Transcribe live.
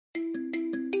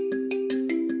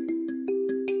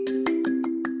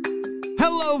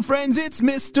Hello, friends, it's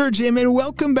Mr. Jim, and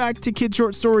welcome back to Kid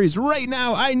Short Stories. Right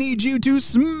now, I need you to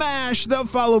smash the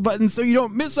follow button so you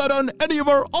don't miss out on any of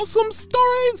our awesome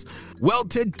stories. Well,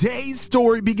 today's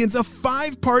story begins a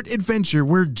 5-part adventure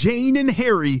where Jane and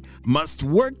Harry must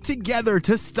work together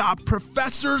to stop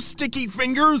Professor Sticky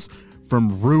Fingers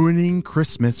from ruining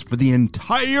Christmas for the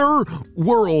entire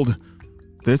world.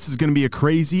 This is going to be a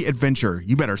crazy adventure.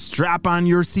 You better strap on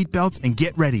your seatbelts and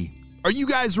get ready. Are you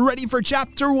guys ready for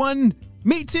Chapter 1?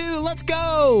 Me too, let's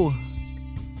go!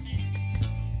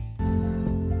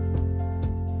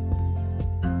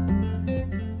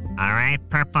 All right,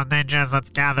 Purple Ninjas,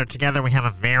 let's gather together. We have a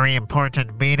very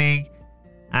important meeting.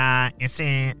 You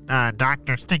see,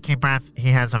 Dr. Stinky Breath, he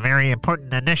has a very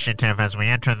important initiative as we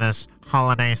enter this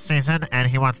holiday season, and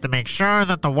he wants to make sure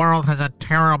that the world has a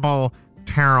terrible,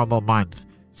 terrible month.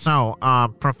 So,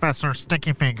 Professor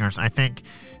Sticky Fingers, I think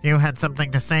you had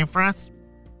something to say for us?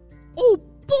 Oh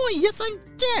boy, yes I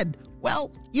did. Well,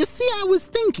 you see, I was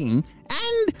thinking,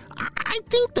 and I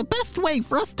think the best way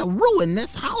for us to ruin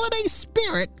this holiday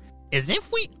spirit is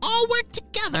if we all work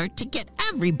together to get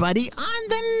everybody on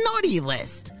the naughty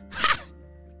list.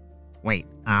 Wait,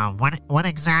 what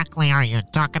exactly are you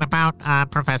talking about,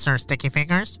 Professor Sticky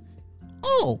Fingers?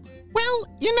 Oh, well,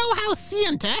 you know how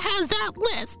Santa has that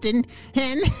list, and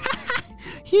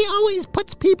he always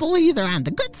puts people either on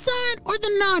the good side or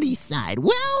the naughty side.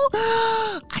 Well,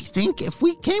 I think if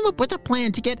we came up with a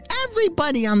plan to get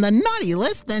everybody on the naughty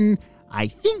list, then I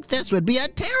think this would be a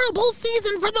terrible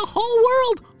season for the whole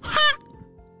world. Ha!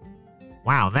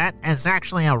 Wow, that is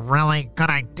actually a really good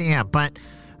idea, but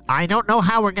I don't know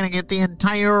how we're going to get the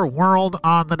entire world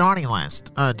on the naughty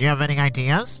list. Do you have any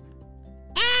ideas?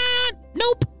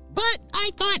 Nope. But I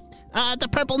thought, the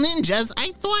Purple Ninjas,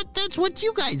 I thought that's what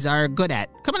you guys are good at.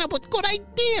 Coming up with good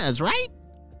ideas, right?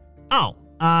 Oh,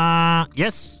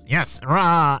 yes,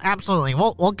 absolutely.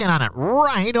 We'll get on it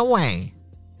right away.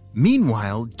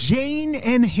 Meanwhile, Jane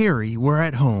and Harry were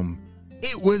at home.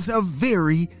 It was a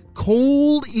very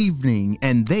cold evening,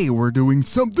 and they were doing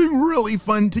something really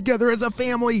fun together as a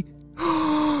family.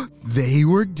 They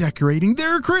were decorating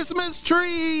their Christmas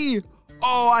tree.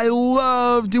 Oh, I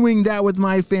love doing that with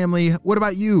my family. What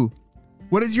about you?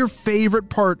 What is your favorite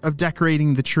part of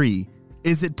decorating the tree?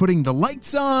 Is it putting the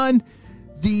lights on,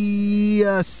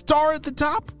 the star at the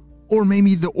top, or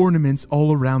maybe the ornaments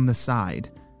all around the side?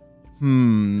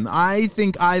 I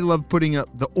think I love putting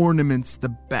up the ornaments the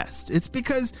best. It's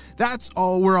because that's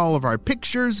where all of our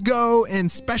pictures go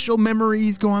and special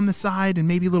memories go on the side and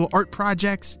maybe little art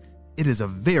projects. It is a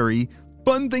very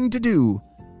fun thing to do.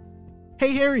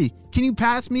 Hey, Harry, can you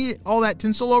pass me all that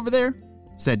tinsel over there?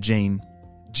 Said Jane.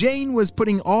 Jane was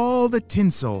putting all the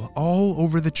tinsel all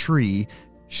over the tree.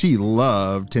 She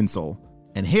loved tinsel.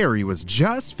 And Harry was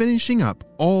just finishing up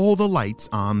all the lights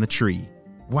on the tree.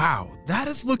 Wow, that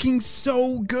is looking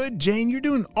so good, Jane. You're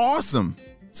doing awesome,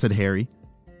 said Harry.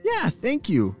 Yeah, thank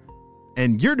you.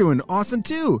 And you're doing awesome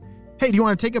too. Hey, do you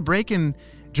want to take a break and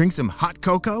drink some hot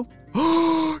cocoa?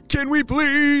 Can we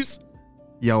please?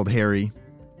 Yelled Harry.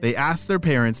 They asked their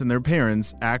parents, and their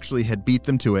parents actually had beat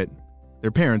them to it. Their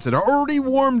parents had already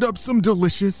warmed up some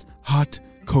delicious hot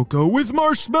cocoa with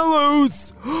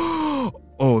marshmallows.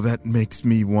 Oh, that makes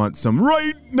me want some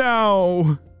right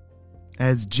now.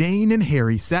 As Jane and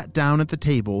Harry sat down at the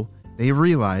table, they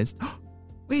realized,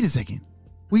 wait a second,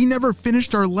 we never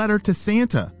finished our letter to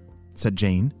Santa, said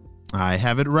Jane. I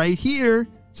have it right here,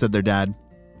 said their dad.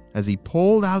 As he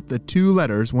pulled out the 2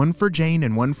 letters, one for Jane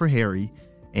and one for Harry,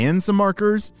 and some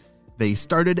markers, they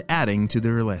started adding to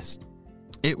their list.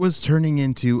 It was turning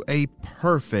into a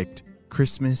perfect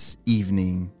Christmas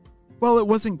evening. Well, it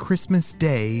wasn't Christmas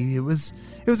Day. It was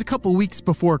a couple weeks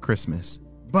before Christmas,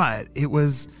 but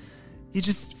you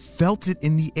just felt it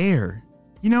in the air.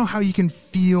 You know how you can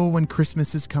feel when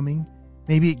Christmas is coming?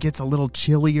 Maybe it gets a little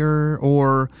chillier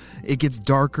or it gets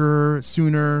darker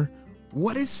sooner.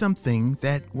 What is something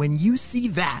that when you see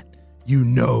that, you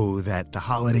know that the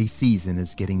holiday season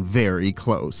is getting very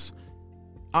close?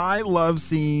 I love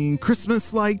seeing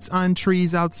Christmas lights on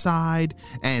trees outside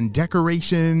and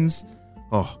decorations.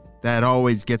 Oh, that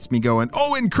always gets me going.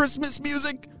 Oh, and Christmas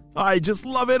music. I just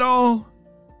love it all.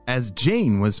 As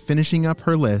Jane was finishing up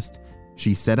her list,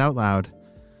 she said out loud,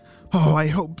 oh, I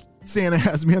hope Santa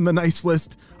has me on the nice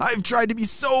list. I've tried to be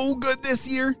so good this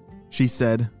year, she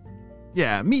said.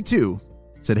 Yeah, me too,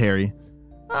 said Harry.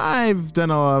 I've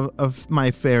done all of my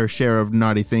fair share of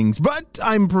naughty things, but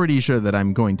I'm pretty sure that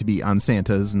I'm going to be on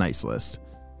Santa's nice list.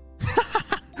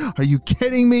 Are you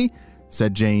kidding me?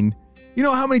 Said Jane. You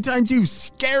know how many times you've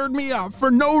scared me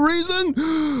for no reason?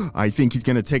 I think he's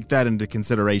going to take that into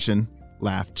consideration,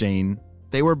 laughed Jane.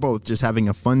 they were both just having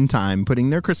a fun time putting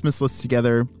their Christmas lists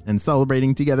together and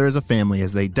celebrating together as a family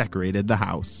as they decorated the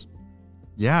house.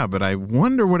 Yeah, but I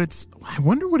wonder what it's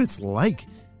like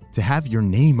to have your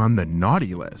name on the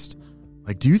naughty list.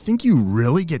 Like, do you think you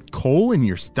really get coal in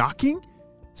your stocking?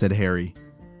 Said Harry.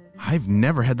 I've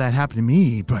never had that happen to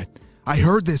me, but I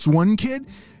heard this one kid,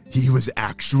 he was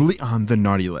actually on the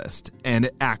naughty list, and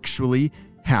it actually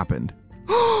happened.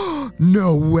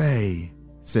 No way,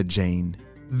 said Jane.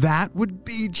 That would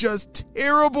be just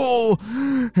terrible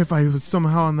if I was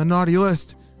somehow on the naughty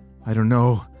list. I don't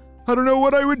know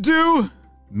what I would do.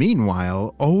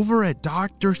 Meanwhile, over at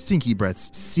Dr. Stinky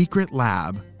Breath's secret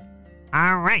lab.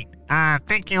 All right.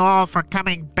 Thank you all for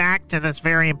coming back to this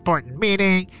very important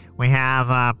meeting. We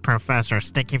have Professor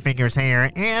Stinky Fingers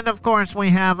here, and of course we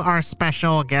have our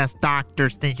special guest, Dr.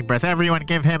 Stinky Breath. Everyone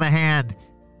give him a hand.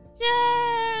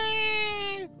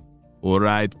 Yay! All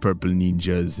right, Purple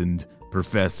Ninjas and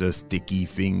Professor Sticky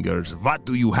Fingers, what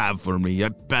do you have for me?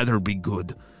 It better be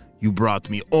good. You brought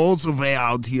me all the way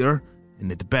out here,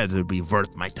 and it better be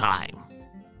worth my time.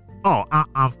 Oh,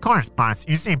 of course, boss.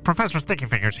 You see, Professor Sticky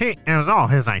Fingers, it was all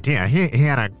his idea. He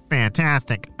had a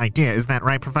fantastic idea. Isn't that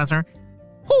right, Professor?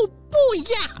 Oh boy,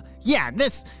 yeah. Yeah,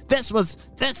 this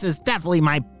is definitely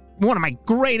one of my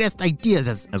greatest ideas.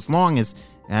 As long as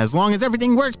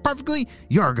everything works perfectly,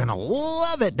 you're gonna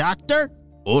love it, Doctor.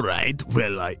 All right,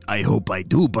 well, I hope I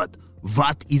do, but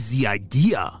what is the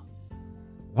idea?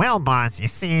 Well, boss, you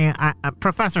see,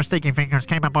 Professor Sticky Fingers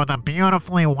came up with a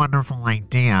beautifully wonderful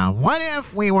idea. What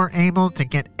if we were able to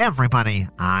get everybody in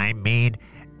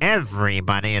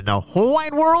the whole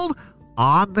wide world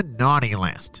on the naughty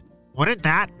list? Wouldn't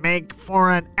that make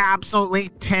for an absolutely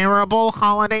terrible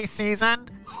holiday season?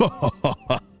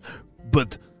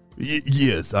 But,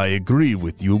 yes, I agree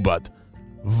with you, but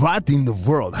what in the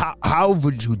world? How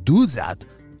would you do that?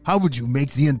 How would you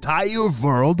make the entire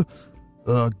world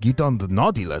get on the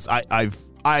naughty list? I've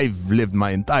lived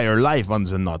my entire life on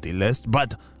the naughty list,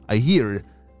 but I hear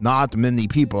not many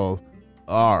people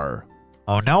are.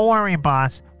 Oh, don't worry,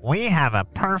 boss. We have a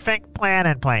perfect plan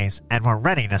in place, and we're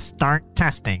ready to start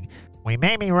testing. We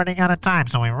may be running out of time,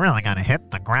 so we really gotta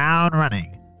hit the ground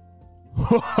running.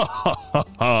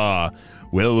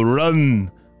 Well,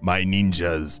 run, my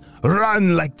ninjas.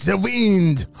 Run like the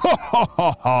wind.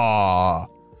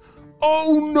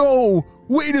 Oh, no.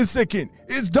 Wait a second.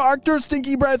 Is Dr.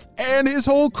 Stinky Breath and his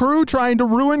whole crew trying to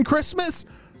ruin Christmas?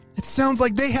 It sounds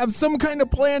like they have some kind of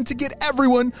plan to get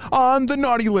everyone on the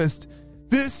naughty list.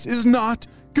 This is not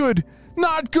good.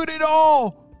 Not good at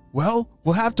all. Well,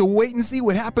 we'll have to wait and see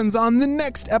what happens on the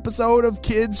next episode of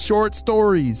Kids Short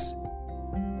Stories.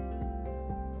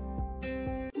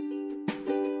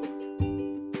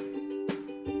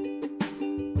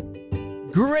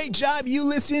 Great job, you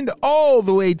listened all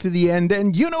the way to the end,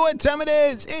 and you know what time it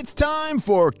is? It's time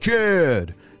for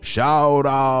Kid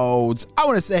Shoutouts. I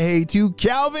want to say hey to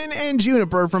Calvin and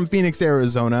Juniper from Phoenix,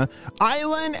 Arizona,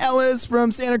 Island Ellis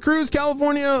from Santa Cruz,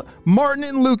 California, Martin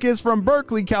and Lucas from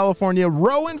Berkeley, California,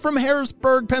 Rowan from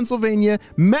Harrisburg, Pennsylvania,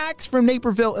 Max from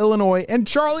Naperville, Illinois, and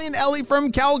Charlie and Ellie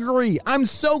from Calgary. I'm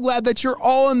so glad that you're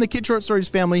all in the Kid Short Stories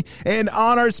family, and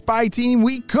on our spy team,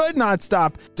 we could not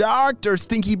stop Dr.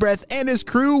 Stinky Breath and his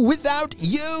crew without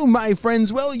you, my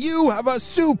friends. Well, you have a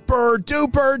super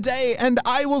duper day, and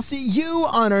I will see you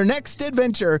on our next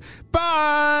adventure.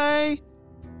 Bye!